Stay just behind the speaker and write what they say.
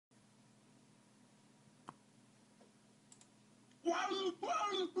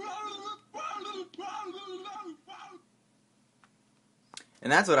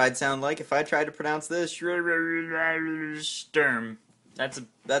And that's what I'd sound like if I tried to pronounce this. Sturm.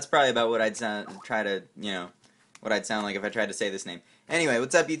 That's probably about what I'd what I'd sound like if I tried to say this name. Anyway,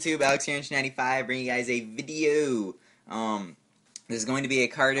 what's up, YouTube? Alex here, 95, bringing you guys a video. This is going to be a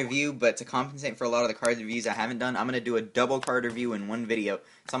card review, but to compensate for a lot of the card reviews I haven't done, I'm going to do a double card review in one video.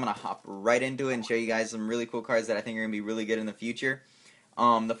 So I'm going to hop right into it and show you guys some really cool cards that I think are going to be really good in the future.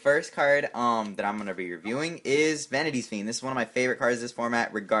 The first card that I'm going to be reviewing is Vanity's Fiend. This is one of my favorite cards in this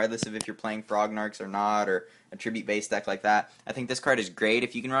format, regardless of if you're playing Frognarks or not, or a tribute-based deck like that. I think this card is great.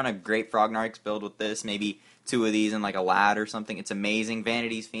 If you can run a great Frognarks build with this, maybe two of these and like a lad or something, it's amazing.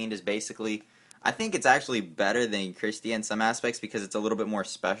 Vanity's Fiend is basically... I think it's actually better than Christia in some aspects because it's a little bit more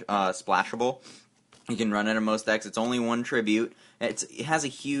splashable. You can run it in most decks. It's only one tribute. It has a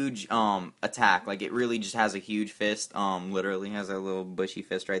huge attack. Like, it really just has a huge fist. Literally has a little bushy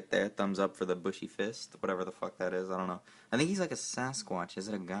fist right there. Thumbs up for the bushy fist. Whatever the fuck that is. I don't know. I think he's like a Sasquatch. Is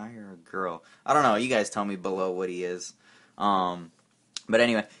it a guy or a girl? I don't know. You guys tell me below what he is. But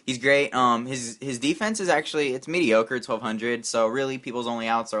anyway, he's great. His defense is actually, it's mediocre, 1200. So really, people's only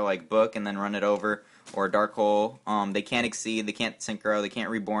outs are like Book and then Run It Over or Dark Hole. They can't Exceed, they can't Synchro, they can't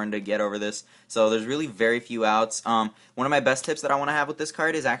Reborn to get over this. So there's really very few outs. One of my best tips that I want to have with this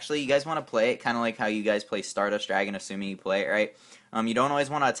card is actually, you guys want to play it kind of like how you guys play Stardust Dragon, assuming you play it right. You don't always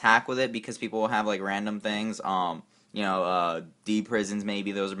want to attack with it because people will have like random things. D prisons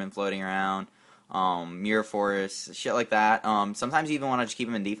maybe, those have been floating around. Mirror Forest, shit like that. Sometimes you even want to just keep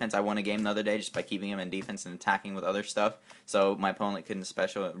him in defense. I won a game the other day just by keeping him in defense and attacking with other stuff. So my opponent couldn't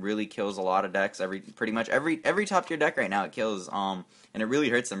special. It really kills a lot of decks. Pretty much every top tier deck right now it kills. And it really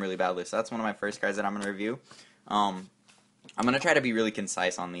hurts them really badly. So that's one of my first cards that I'm gonna review. I'm gonna try to be really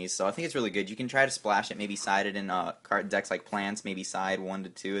concise on these. So I think it's really good. You can try to splash it, maybe side it in card decks like Plants. Maybe side 1 to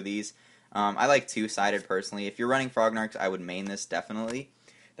 2 of these. I like 2-sided personally. If you're running Frognarks, I would main this definitely.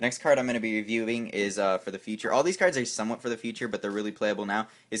 The next card I'm going to be reviewing is for the future. All these cards are somewhat for the future, but they're really playable now.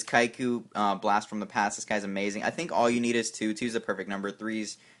 Is Kaiku, Blast from the Past. This guy's amazing. I think all you need is 2. 2 is the perfect number.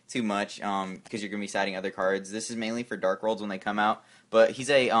 3's too much because you're going to be siding other cards. This is mainly for Dark Worlds when they come out. But he's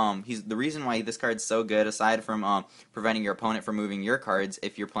the reason why this card's so good, aside from preventing your opponent from moving your cards,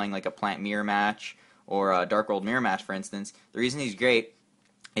 if you're playing like a Plant Mirror match or a Dark World Mirror match, for instance. The reason he's great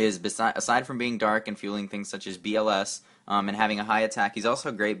is aside from being dark and fueling things such as BLS, and having a high attack, he's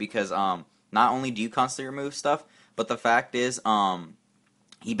also great because not only do you constantly remove stuff, but the fact is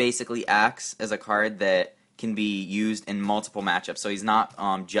he basically acts as a card that can be used in multiple matchups. So he's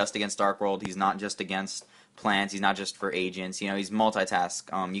not just against Dark World, he's not just against Plants, he's not just for agents. You know, he's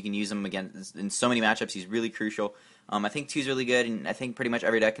multitask. You can use him against in so many matchups. He's really crucial. I think 2's really good, and I think pretty much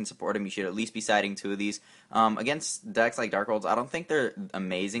every deck can support him. You should at least be siding 2 of these. Against decks like Dark Worlds, I don't think they're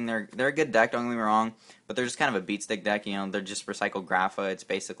amazing. They're a good deck, don't get me wrong, but they're just kind of a beat stick deck. You know, they're just recycled Grapha. It's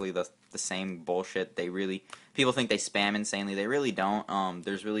basically the same bullshit. People think they spam insanely. They really don't.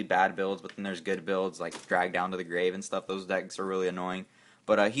 There's really bad builds, but then there's good builds like Drag Down to the Grave and stuff. Those decks are really annoying,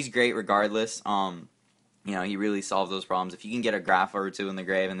 but he's great regardless. You know, he really solves those problems. If you can get a Grapha or 2 in the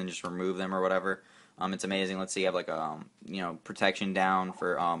grave and then just remove them or whatever, it's amazing. Let's say you have like a protection down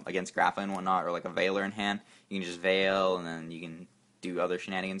for against Grapha and whatnot, or like a Veiler in hand. You can just Veil and then you can do other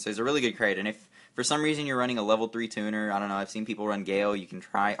shenanigans. So it's a really good card. And if for some reason you're running a level 3 tuner, I don't know, I've seen people run Gale. You can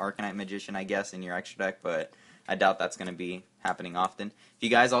try Arcanite Magician, I guess, in your extra deck, but I doubt that's going to be happening often. If you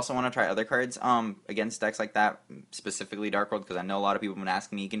guys also want to try other cards against decks like that, specifically Dark World, because I know a lot of people have been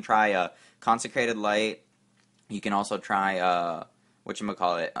asking me, you can try Consecrated Light. You can also try,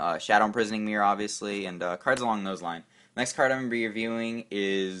 Shadow Imprisoning Mirror, obviously, and cards along those lines. Next card I'm going to be reviewing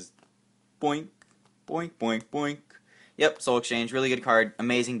is Boink, Boink, Boink, Boink. Yep, Soul Exchange, really good card,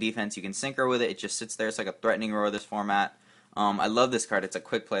 amazing defense. You can Synchro with it, it just sits there. It's like a threatening roar of this format. I love this card. It's a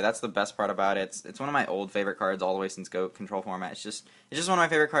quick play. That's the best part about it. It's one of my old favorite cards all the way since Goat Control format. It's just one of my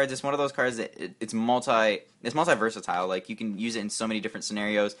favorite cards. It's one of those cards that it's multi-versatile. Like, you can use it in so many different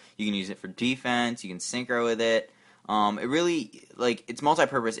scenarios. You can use it for defense. You can Synchro with it. It really, like, it's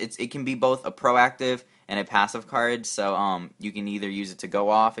multi-purpose. It can be both a proactive and a passive card. So you can either use it to go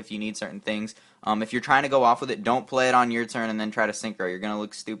off if you need certain things. If you're trying to go off with it, don't play it on your turn and then try to Synchro. You're gonna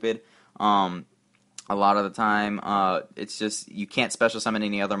look stupid. A lot of the time, it's just you can't special summon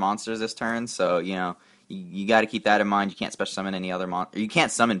any other monsters this turn, so you got to keep that in mind. You can't special summon any other you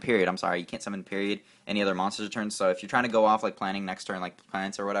can't summon period. I'm sorry, you can't summon period any other monsters turn. So if you're trying to go off like planning next turn, like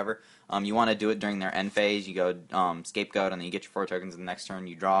Planets or whatever, you want to do it during their end phase. You go Scapegoat, and then you get your 4 tokens. And the next turn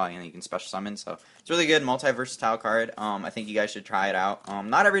you draw, and you can special summon. So it's really good, multi-versatile card. I think you guys should try it out.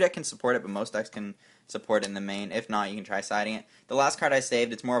 Not every deck can support it, but most decks can support it in the main. If not, you can try siding it. The last card I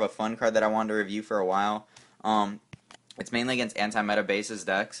saved, it's more of a fun card that I wanted to review for a while. It's mainly against anti-meta basis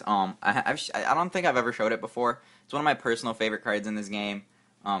decks. I don't think I've ever showed it before. It's one of my personal favorite cards in this game.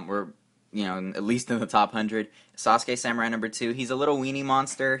 We're at least in the top 100. Sasuke Samurai number 2. He's a little weenie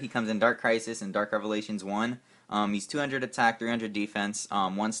monster. He comes in Dark Crisis and Dark Revelations 1. He's 200 attack, 300 defense,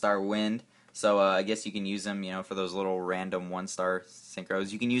 1-star wind. So I guess you can use him, for those little random 1-star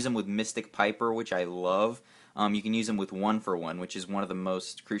synchros. You can use him with Mystic Piper, which I love. You can use him with 1-for-1, which is one of the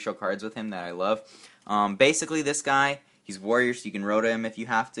most crucial cards with him that I love. Basically, this guy, he's warrior, so you can rota him if you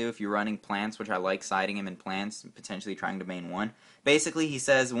have to. If you're running plants, which I like siding him in plants, potentially trying to main 1. Basically, he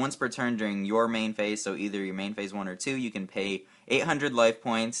says once per turn during your main phase, so either your main phase 1 or 2, you can pay 800 life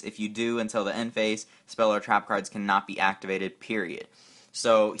points. If you do until the end phase, spell or trap cards cannot be activated, period.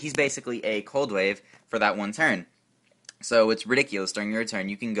 So he's basically a cold wave for that one turn. So it's ridiculous during your turn.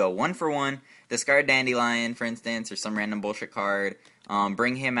 You can go 1-for-1, discard Dandelion, for instance, or some random bullshit card,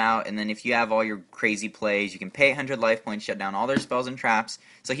 bring him out, and then if you have all your crazy plays, you can pay 100 life points, shut down all their spells and traps.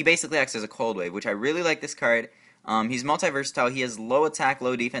 So he basically acts as a cold wave, which I really like this card. He's multi-versatile. He has low attack,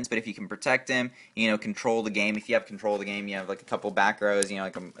 low defense, but if you can protect him, control the game. If you have control of the game, you have like a couple back rows,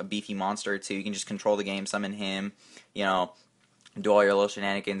 like a beefy monster or two, you can just control the game, summon him, do all your little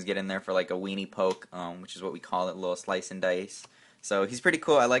shenanigans, get in there for like a weenie poke, which is what we call it, a little slice and dice. So he's pretty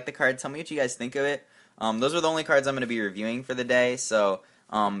cool. I like the card. Tell me what you guys think of it. Those are the only cards I'm going to be reviewing for the day, so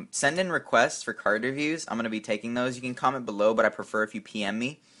send in requests for card reviews. I'm going to be taking those. You can comment below, but I prefer if you PM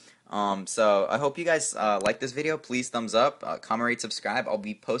me. So I hope you guys like this video. Please thumbs up, comment, rate, subscribe. I'll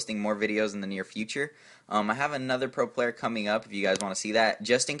be posting more videos in the near future. I have another Pro Player coming up if you guys want to see that.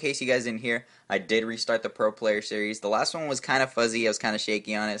 Just in case you guys didn't hear, I did restart the Pro Player series. The last one was kind of fuzzy. I was kind of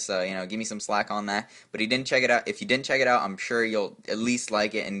shaky on it, so, give me some slack on that. But if you didn't check it out, I'm sure you'll at least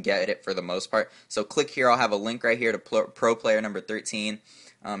like it and get it for the most part. So click here. I'll have a link right here to Pro Player number 13.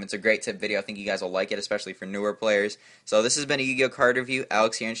 It's a great tip video. I think you guys will like it, especially for newer players. So this has been a YuGiOh card review.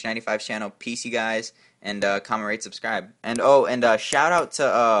 Alex here on 95's channel. Peace, you guys, and comment, rate, subscribe. And shout out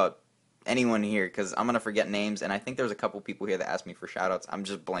to anyone here, because I'm gonna forget names, and I think there's a couple people here that asked me for shout outs. I'm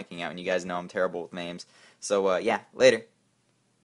just blanking out, and you guys know I'm terrible with names. So yeah, later.